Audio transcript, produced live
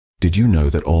Did you know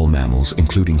that all mammals,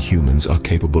 including humans, are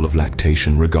capable of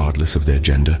lactation regardless of their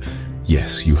gender?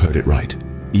 Yes, you heard it right.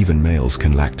 Even males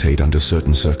can lactate under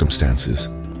certain circumstances.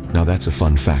 Now that's a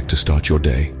fun fact to start your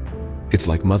day. It's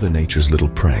like Mother Nature's little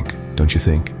prank, don't you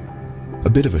think?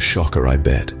 A bit of a shocker, I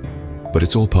bet. But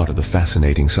it's all part of the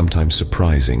fascinating, sometimes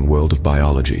surprising world of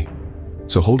biology.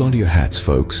 So hold on to your hats,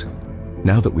 folks.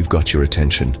 Now that we've got your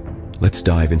attention, let's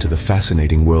dive into the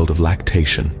fascinating world of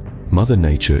lactation. Mother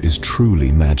Nature is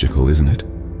truly magical, isn't it?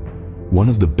 One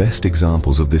of the best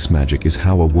examples of this magic is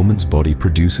how a woman's body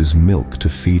produces milk to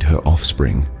feed her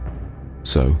offspring.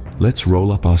 So, let's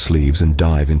roll up our sleeves and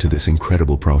dive into this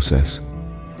incredible process.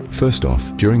 First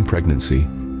off, during pregnancy,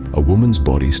 a woman's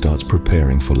body starts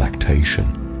preparing for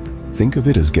lactation. Think of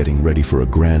it as getting ready for a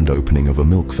grand opening of a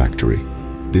milk factory.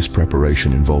 This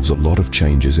preparation involves a lot of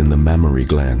changes in the mammary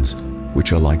glands,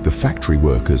 which are like the factory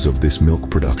workers of this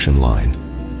milk production line.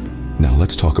 Now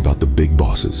let's talk about the big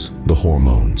bosses, the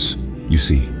hormones. You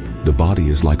see, the body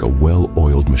is like a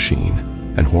well-oiled machine,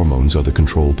 and hormones are the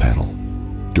control panel.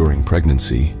 During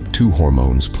pregnancy, two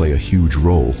hormones play a huge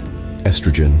role,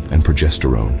 estrogen and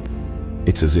progesterone.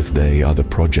 It's as if they are the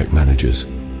project managers,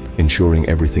 ensuring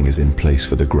everything is in place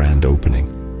for the grand opening.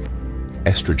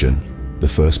 Estrogen, the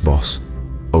first boss,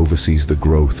 oversees the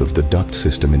growth of the duct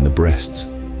system in the breasts.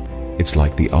 It's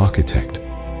like the architect,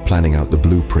 planning out the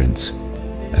blueprints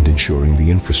and ensuring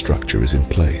the infrastructure is in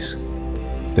place.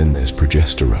 Then there's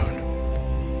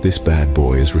progesterone. This bad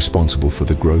boy is responsible for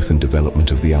the growth and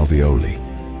development of the alveoli,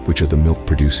 which are the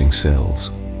milk-producing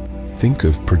cells. Think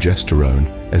of progesterone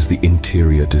as the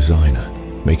interior designer,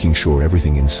 making sure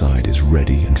everything inside is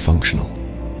ready and functional.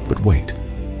 But wait,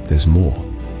 there's more.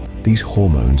 These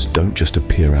hormones don't just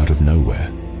appear out of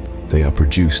nowhere. They are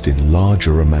produced in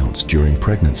larger amounts during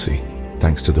pregnancy,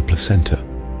 thanks to the placenta.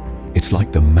 It's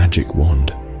like the magic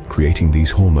wand, creating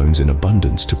these hormones in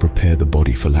abundance to prepare the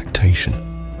body for lactation.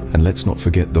 And let's not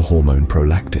forget the hormone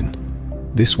prolactin.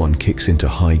 This one kicks into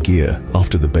high gear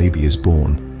after the baby is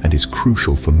born and is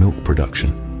crucial for milk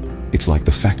production. It's like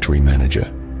the factory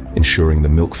manager, ensuring the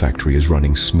milk factory is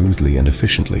running smoothly and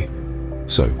efficiently.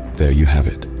 So, there you have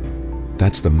it.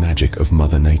 That's the magic of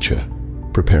Mother Nature,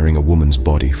 preparing a woman's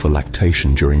body for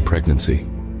lactation during pregnancy.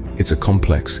 It's a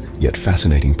complex yet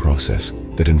fascinating process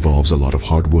that involves a lot of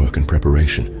hard work and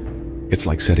preparation. It's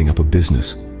like setting up a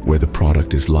business where the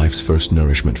product is life's first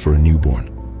nourishment for a newborn.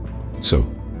 So,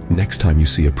 next time you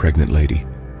see a pregnant lady,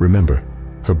 remember,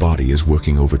 her body is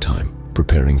working overtime,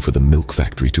 preparing for the milk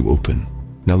factory to open.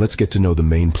 Now let's get to know the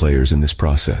main players in this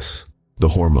process, the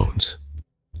hormones.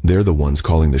 They're the ones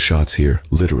calling the shots here,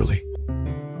 literally.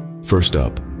 First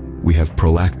up, we have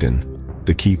prolactin,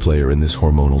 the key player in this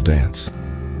hormonal dance.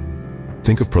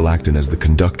 Think of prolactin as the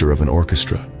conductor of an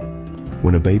orchestra.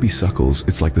 When a baby suckles,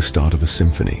 it's like the start of a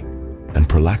symphony, and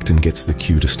prolactin gets the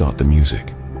cue to start the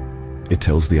music. It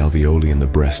tells the alveoli in the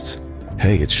breasts,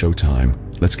 hey, it's showtime,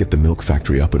 let's get the milk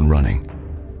factory up and running.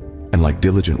 And like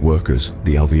diligent workers,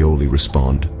 the alveoli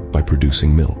respond by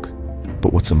producing milk.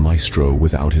 But what's a maestro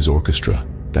without his orchestra?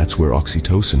 That's where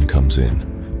oxytocin comes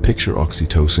in. Picture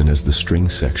oxytocin as the string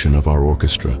section of our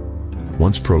orchestra.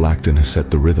 Once prolactin has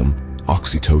set the rhythm,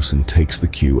 oxytocin takes the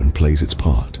cue and plays its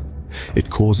part. It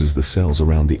causes the cells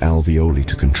around the alveoli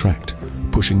to contract,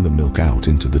 pushing the milk out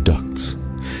into the ducts.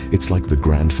 It's like the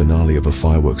grand finale of a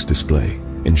fireworks display,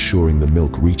 ensuring the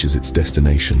milk reaches its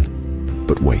destination.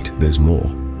 But wait, there's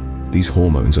more. These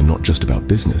hormones are not just about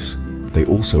business. They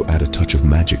also add a touch of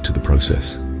magic to the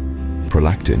process.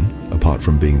 Prolactin, apart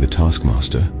from being the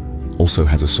taskmaster, also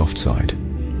has a soft side.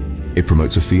 It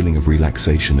promotes a feeling of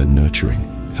relaxation and nurturing,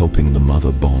 helping the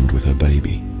mother bond with her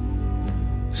baby.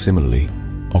 Similarly,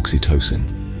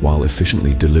 oxytocin, while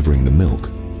efficiently delivering the milk,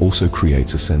 also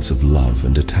creates a sense of love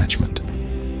and attachment.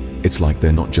 It's like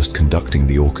they're not just conducting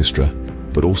the orchestra,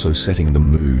 but also setting the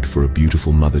mood for a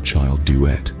beautiful mother-child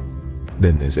duet.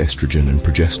 Then there's estrogen and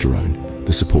progesterone,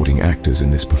 the supporting actors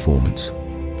in this performance.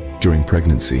 During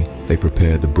pregnancy, they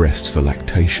prepare the breasts for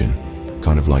lactation,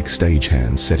 kind of like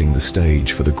stagehands setting the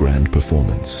stage for the grand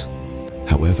performance.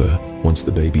 However, once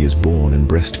the baby is born and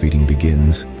breastfeeding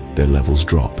begins, their levels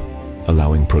drop,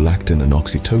 allowing prolactin and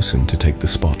oxytocin to take the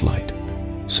spotlight.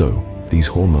 So, these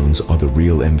hormones are the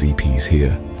real MVPs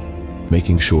here,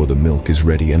 making sure the milk is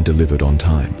ready and delivered on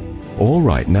time. All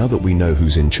right, now that we know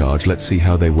who's in charge, let's see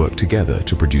how they work together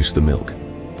to produce the milk.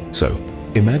 So,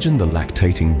 imagine the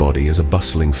lactating body as a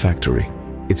bustling factory.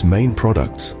 Its main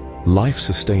products,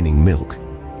 life-sustaining milk,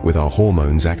 with our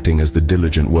hormones acting as the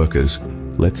diligent workers.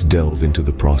 Let's delve into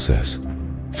the process.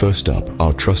 First up,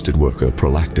 our trusted worker,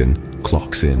 prolactin,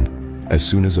 clocks in. As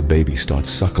soon as a baby starts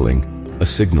suckling, a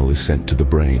signal is sent to the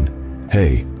brain.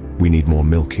 Hey, we need more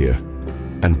milk here.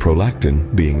 And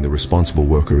prolactin, being the responsible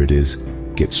worker it is,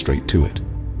 gets straight to it.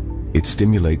 It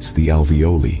stimulates the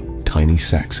alveoli, tiny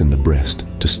sacs in the breast,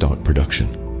 to start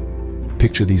production.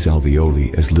 Picture these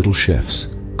alveoli as little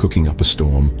chefs cooking up a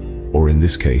storm, or in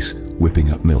this case,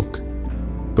 whipping up milk.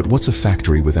 But what's a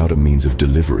factory without a means of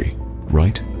delivery,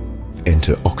 right?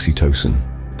 Enter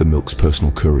oxytocin, the milk's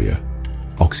personal courier.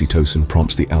 Oxytocin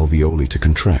prompts the alveoli to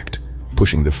contract,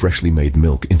 pushing the freshly made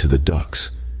milk into the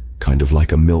ducts, kind of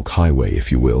like a milk highway,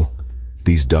 if you will.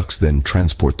 These ducts then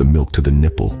transport the milk to the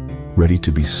nipple, ready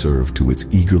to be served to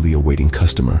its eagerly awaiting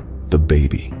customer, the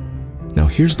baby. Now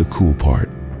here's the cool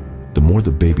part. The more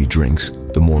the baby drinks,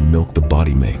 the more milk the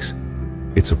body makes.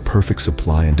 It's a perfect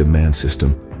supply and demand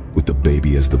system, with the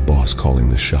baby as the boss calling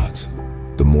the shots.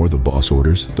 The more the boss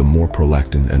orders, the more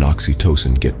prolactin and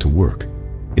oxytocin get to work.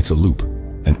 It's a loop,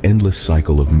 an endless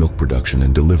cycle of milk production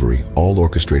and delivery, all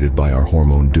orchestrated by our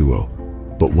hormone duo.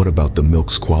 But what about the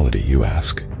milk's quality, you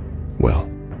ask? Well,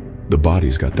 the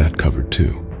body's got that covered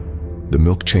too. The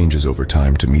milk changes over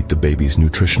time to meet the baby's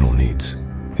nutritional needs.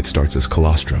 It starts as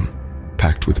colostrum,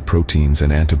 packed with proteins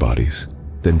and antibodies,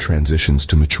 then transitions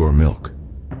to mature milk,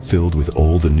 filled with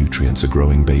all the nutrients a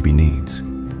growing baby needs.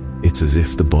 It's as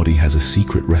if the body has a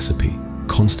secret recipe,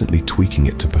 constantly tweaking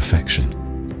it to perfection.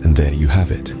 And there you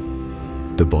have it.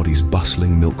 The body's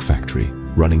bustling milk factory,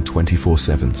 running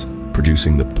 24/7,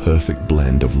 producing the perfect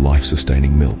blend of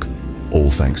life-sustaining milk, all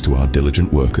thanks to our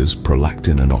diligent workers,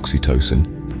 prolactin and oxytocin,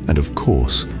 and of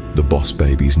course, the boss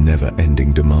baby's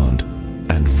never-ending demand.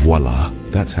 And voila,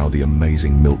 that's how the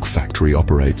amazing milk factory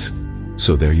operates.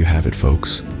 So there you have it,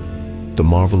 folks. The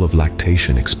marvel of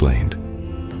lactation explained.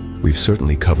 We've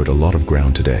certainly covered a lot of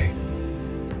ground today.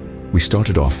 We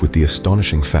started off with the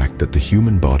astonishing fact that the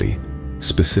human body,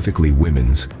 specifically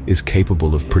women's, is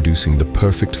capable of producing the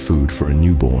perfect food for a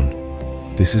newborn.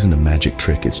 This isn't a magic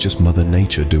trick, it's just Mother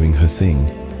Nature doing her thing.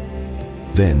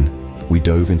 Then, we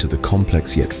dove into the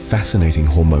complex yet fascinating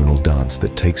hormonal dance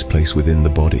that takes place within the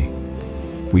body.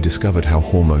 We discovered how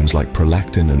hormones like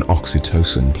prolactin and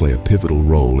oxytocin play a pivotal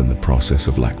role in the process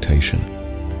of lactation.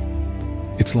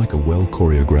 It's like a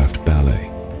well-choreographed ballet,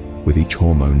 with each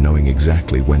hormone knowing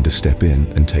exactly when to step in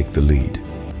and take the lead.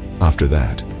 After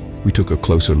that, we took a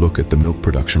closer look at the milk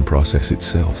production process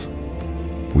itself.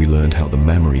 We learned how the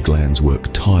mammary glands work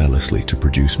tirelessly to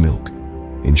produce milk,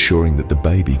 ensuring that the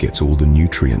baby gets all the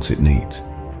nutrients it needs.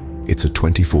 It's a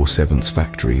 24/7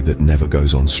 factory that never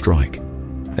goes on strike.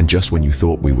 And just when you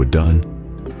thought we were done,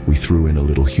 we threw in a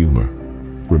little humor.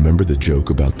 Remember the joke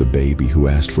about the baby who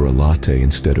asked for a latte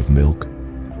instead of milk?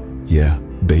 Yeah,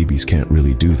 babies can't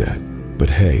really do that, but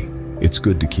hey, it's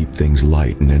good to keep things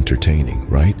light and entertaining,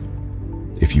 right?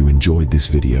 If you enjoyed this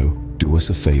video, do us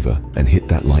a favor and hit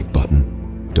that like button.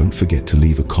 Don't forget to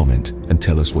leave a comment and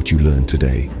tell us what you learned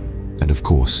today. And of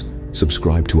course,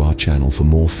 subscribe to our channel for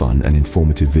more fun and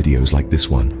informative videos like this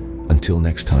one. Until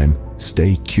next time,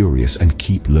 stay curious and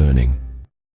keep learning.